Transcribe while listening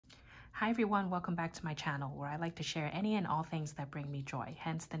Hi everyone, welcome back to my channel where I like to share any and all things that bring me joy,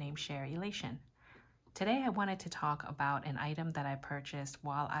 hence the name Sharelation. Today I wanted to talk about an item that I purchased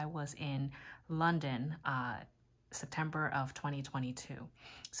while I was in London, September of 2022.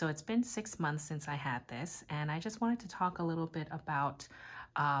 So it's been 6 months since I had this, and I just wanted to talk a little bit about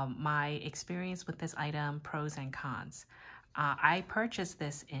my experience with this item, pros and cons. I purchased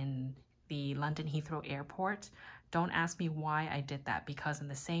this in the London Heathrow Airport. Don't ask me why I did that, because in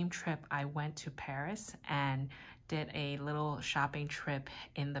the same trip I went to Paris and did a little shopping trip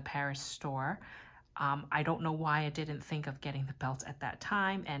in the Paris store. I don't know why I didn't think of getting the belt at that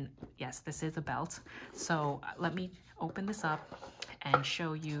time, and yes, this is a belt. So let me open this up and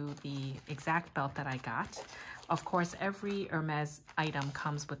show you the exact belt that I got. Of course, every Hermes item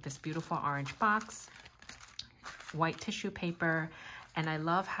comes with this beautiful orange box, white tissue paper, and I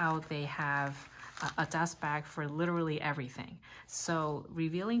love how they have a dust bag for literally everything. So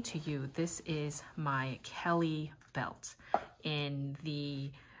revealing to you, this is my Kelly belt in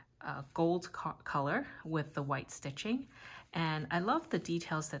the gold color with the white stitching. And I love the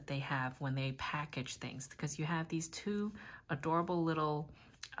details that they have when they package things, because you have these two adorable little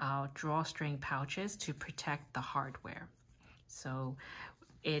drawstring pouches to protect the hardware. So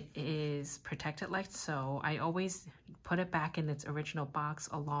it is protected like so. I always put it back in its original box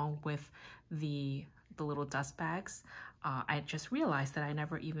along with the little dust bags. I just realized that I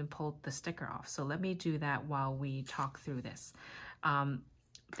never even pulled the sticker off. So let me do that while we talk through this.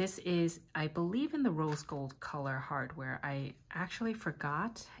 This is, I believe, in the rose gold color hardware. I actually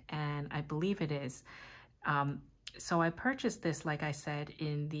forgot, and I believe it is. So I purchased this, like I said,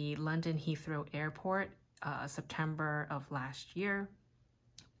 in the London Heathrow Airport, September of last year.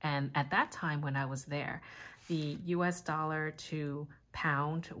 And at that time when I was there, the US dollar to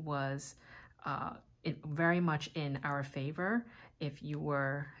pound was very much in our favor. If you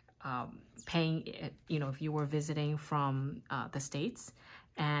were paying, if you were visiting from the States.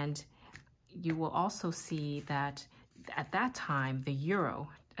 And you will also see that at that time, the euro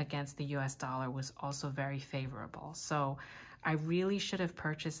against the US dollar was also very favorable. So I really should have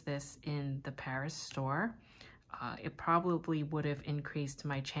purchased this in the Paris store. It probably would have increased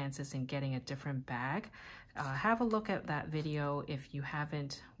my chances in getting a different bag. Have a look at that video if you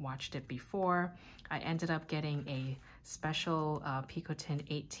haven't watched it before. I ended up getting a special Picotin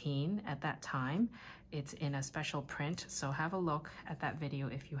 18 at that time. It's in a special print, so have a look at that video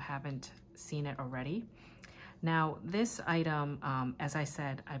if you haven't seen it already. Now, this item, as I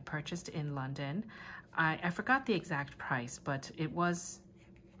said, I purchased in London. I forgot the exact price, but it was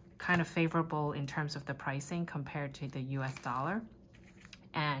kind of favorable in terms of the pricing compared to the US dollar.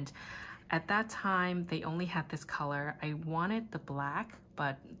 And at that time, they only had this color. I wanted the black,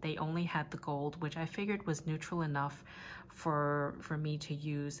 but they only had the gold, which I figured was neutral enough for me to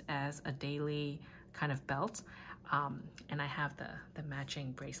use as a daily kind of belt. And I have the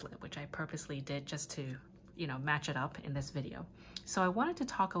matching bracelet, which I purposely did just to, match it up in this video. So I wanted to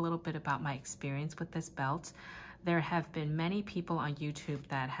talk a little bit about my experience with this belt. There have been many people on YouTube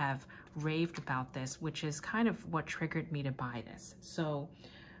that have raved about this, which is kind of what triggered me to buy this. So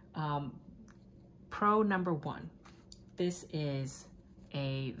pro number one, this is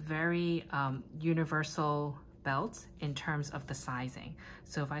a very universal belt in terms of the sizing.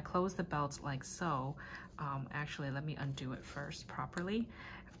 So if I close the belt like so, actually let me undo it first properly.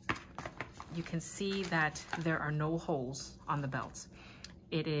 You can see that there are no holes on the belt.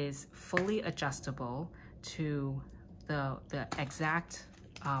 It is fully adjustable to the exact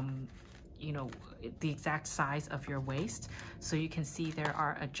the exact size of your waist. So you can see there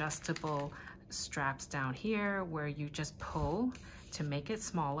are adjustable straps down here where you just pull to make it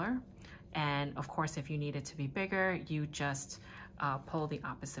smaller. And of course, if you need it to be bigger, you just pull the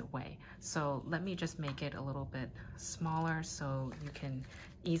opposite way. So let me just make it a little bit smaller so you can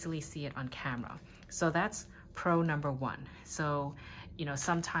easily see it on camera. So that's pro number one. So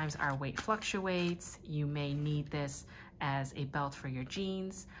sometimes our weight fluctuates. You may need this as a belt for your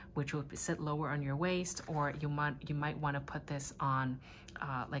jeans, which will sit lower on your waist, or you might want to put this on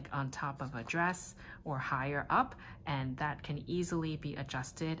like on top of a dress or higher up, and that can easily be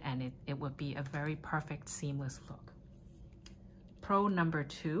adjusted, and it would be a very perfect seamless look. Pro number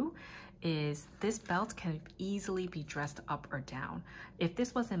two is this belt can easily be dressed up or down. If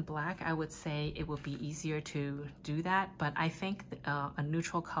this was in black, I would say it would be easier to do that, but I think a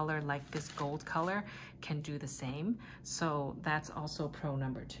neutral color like this gold color can do the same. So that's also pro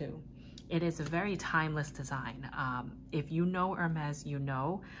number two. It is a very timeless design. If you know Hermes,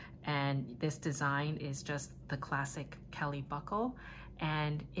 and this design is just the classic Kelly buckle,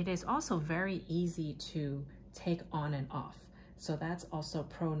 and it is also very easy to take on and off. So that's also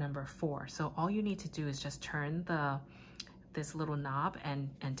pro number 4. So all you need to do is just turn this little knob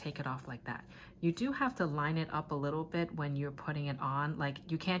and take it off like that. You do have to line it up a little bit when you're putting it on. Like,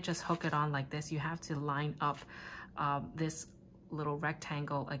 you can't just hook it on like this. You have to line up this little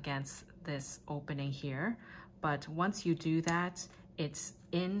rectangle against this opening here. But once you do that, it's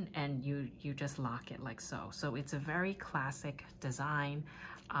in, and you just lock it like so. So it's a very classic design.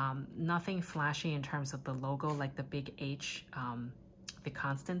 Nothing flashy in terms of the logo, like the big H, the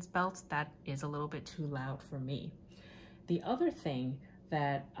Constance belt. That is a little bit too loud for me. The other thing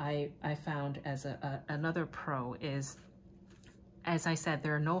that I found as another pro is, as I said,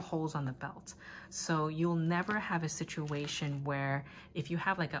 there are no holes on the belt. So you'll never have a situation where, if you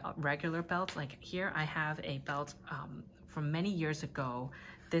have like a regular belt, like here I have a belt from many years ago.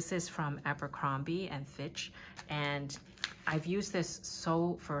 This is from Abercrombie and Fitch, and I've used this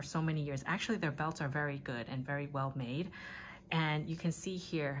for so many years. Actually, their belts are very good and very well made. And you can see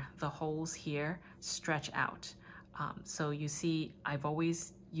here, the holes here stretch out. So you see, I've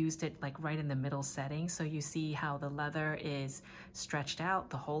always used it like right in the middle setting. So you see how the leather is stretched out,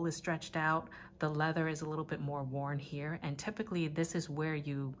 the hole is stretched out, the leather is a little bit more worn here. And typically this is where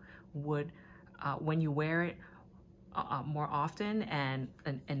you would, when you wear it more often and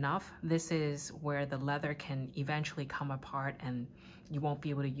enough, this is where the leather can eventually come apart and you won't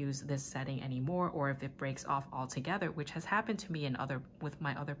be able to use this setting anymore. Or if it breaks off altogether, which has happened to me with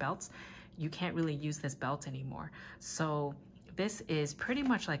my other belts, you can't really use this belt anymore. So this is pretty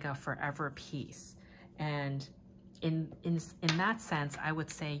much like a forever piece. And in that sense, I would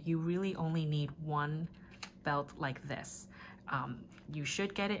say you really only need one belt like this. You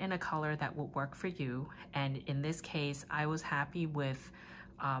should get it in a color that will work for you. And in this case, I was happy with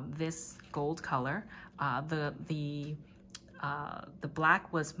this gold color. The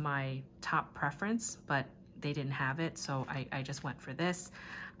black was my top preference, but they didn't have it, so I just went for this.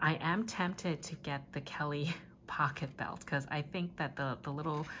 I am tempted to get the Kelly pocket belt because I think that the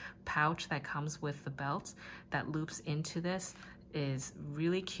little pouch that comes with the belt that loops into this is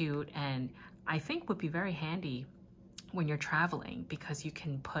really cute, and I think would be very handy when you're traveling, because you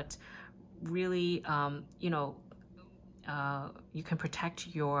can put really, you can protect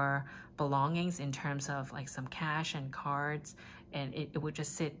your belongings in terms of like some cash and cards, and it would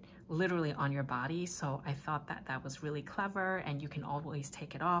just sit literally on your body. So I thought that was really clever, and you can always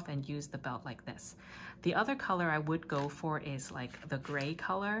take it off and use the belt like this. The other color I would go for is like the gray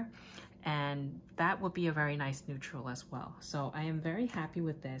color, and that would be a very nice neutral as well. So I am very happy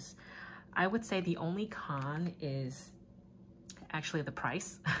with this. I would say the only con is actually the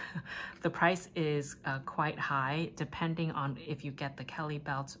price. The price is quite high, depending on if you get the Kelly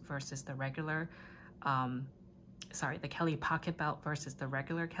belt versus the regular, the Kelly pocket belt versus the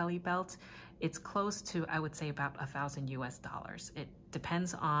regular Kelly belt. It's close to, I would say, about $1,000 US. It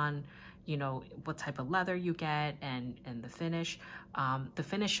depends on, you know, what type of leather you get and the finish. The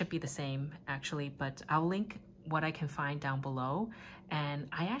finish should be the same actually, but I'll link what I can find down below. And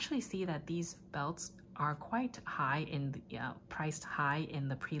I actually see that these belts are quite high in the, priced high in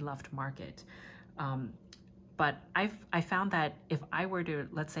the pre-loved market. But I found that if I were to,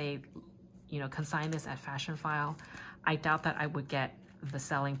 let's say, you know, consign this at Fashion File, I doubt that I would get the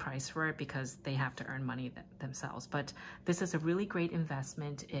selling price for it because they have to earn money themselves. But this is a really great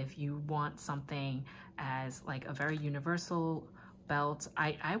investment if you want something as like a very universal belt.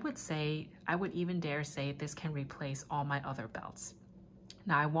 I would say, I would even dare say this can replace all my other belts.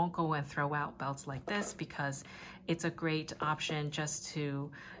 Now, I won't go and throw out belts like this because it's a great option just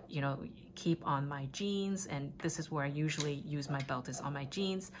to, you know, keep on my jeans. And this is where I usually use my belt, is on my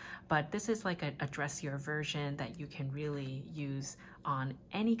jeans. But this is like a dressier version that you can really use on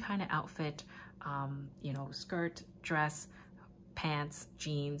any kind of outfit, you know, skirt, dress, pants,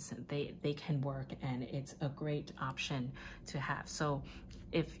 jeans, they can work, and it's a great option to have. So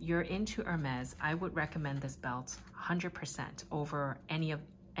if you're into Hermes, I would recommend this belt 100% over any of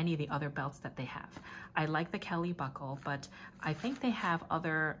the other belts that they have. I like the Kelly buckle, but I think they have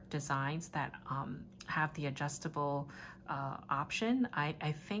other designs that have the adjustable option.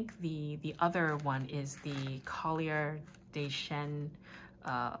 I think the other one is the Collier de Chêne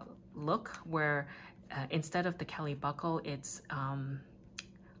look, where instead of the Kelly buckle, it's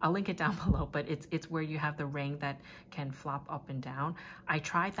I'll link it down below, but it's where you have the ring that can flop up and down. I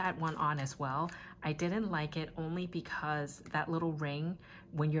tried that one on as well. I didn't like it only because that little ring,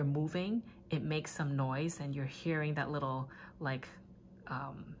 when you're moving, it makes some noise and you're hearing that little like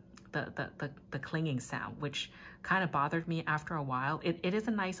the clinging sound, which kind of bothered me after a while. It is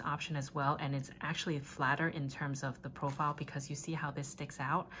a nice option as well, and it's actually flatter in terms of the profile because you see how this sticks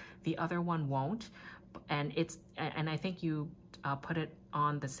out. The other one won't, and I think you put it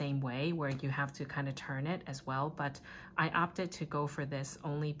on the same way where you have to kind of turn it as well, but I opted to go for this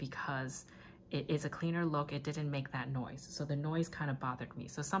only because it is a cleaner look. It didn't make that noise, so the noise kind of bothered me.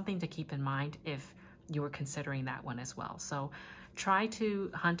 So something to keep in mind if you were considering that one as well. So try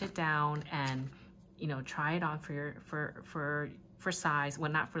to hunt it down and, you know, try it on for your for size.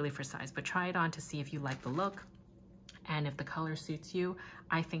 Well, not really for size, but try it on to see if you like the look and if the color suits you.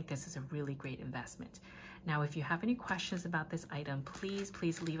 I think this is a really great investment. Now, if you have any questions about this item,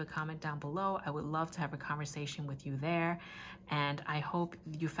 please leave a comment down below. I would love to have a conversation with you there. And I hope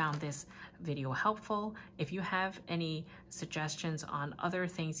you found this video helpful. If you have any suggestions on other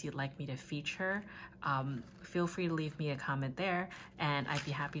things you'd like me to feature, feel free to leave me a comment there, and I'd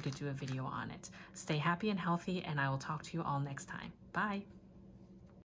be happy to do a video on it. Stay happy and healthy, and I will talk to you all next time. Bye.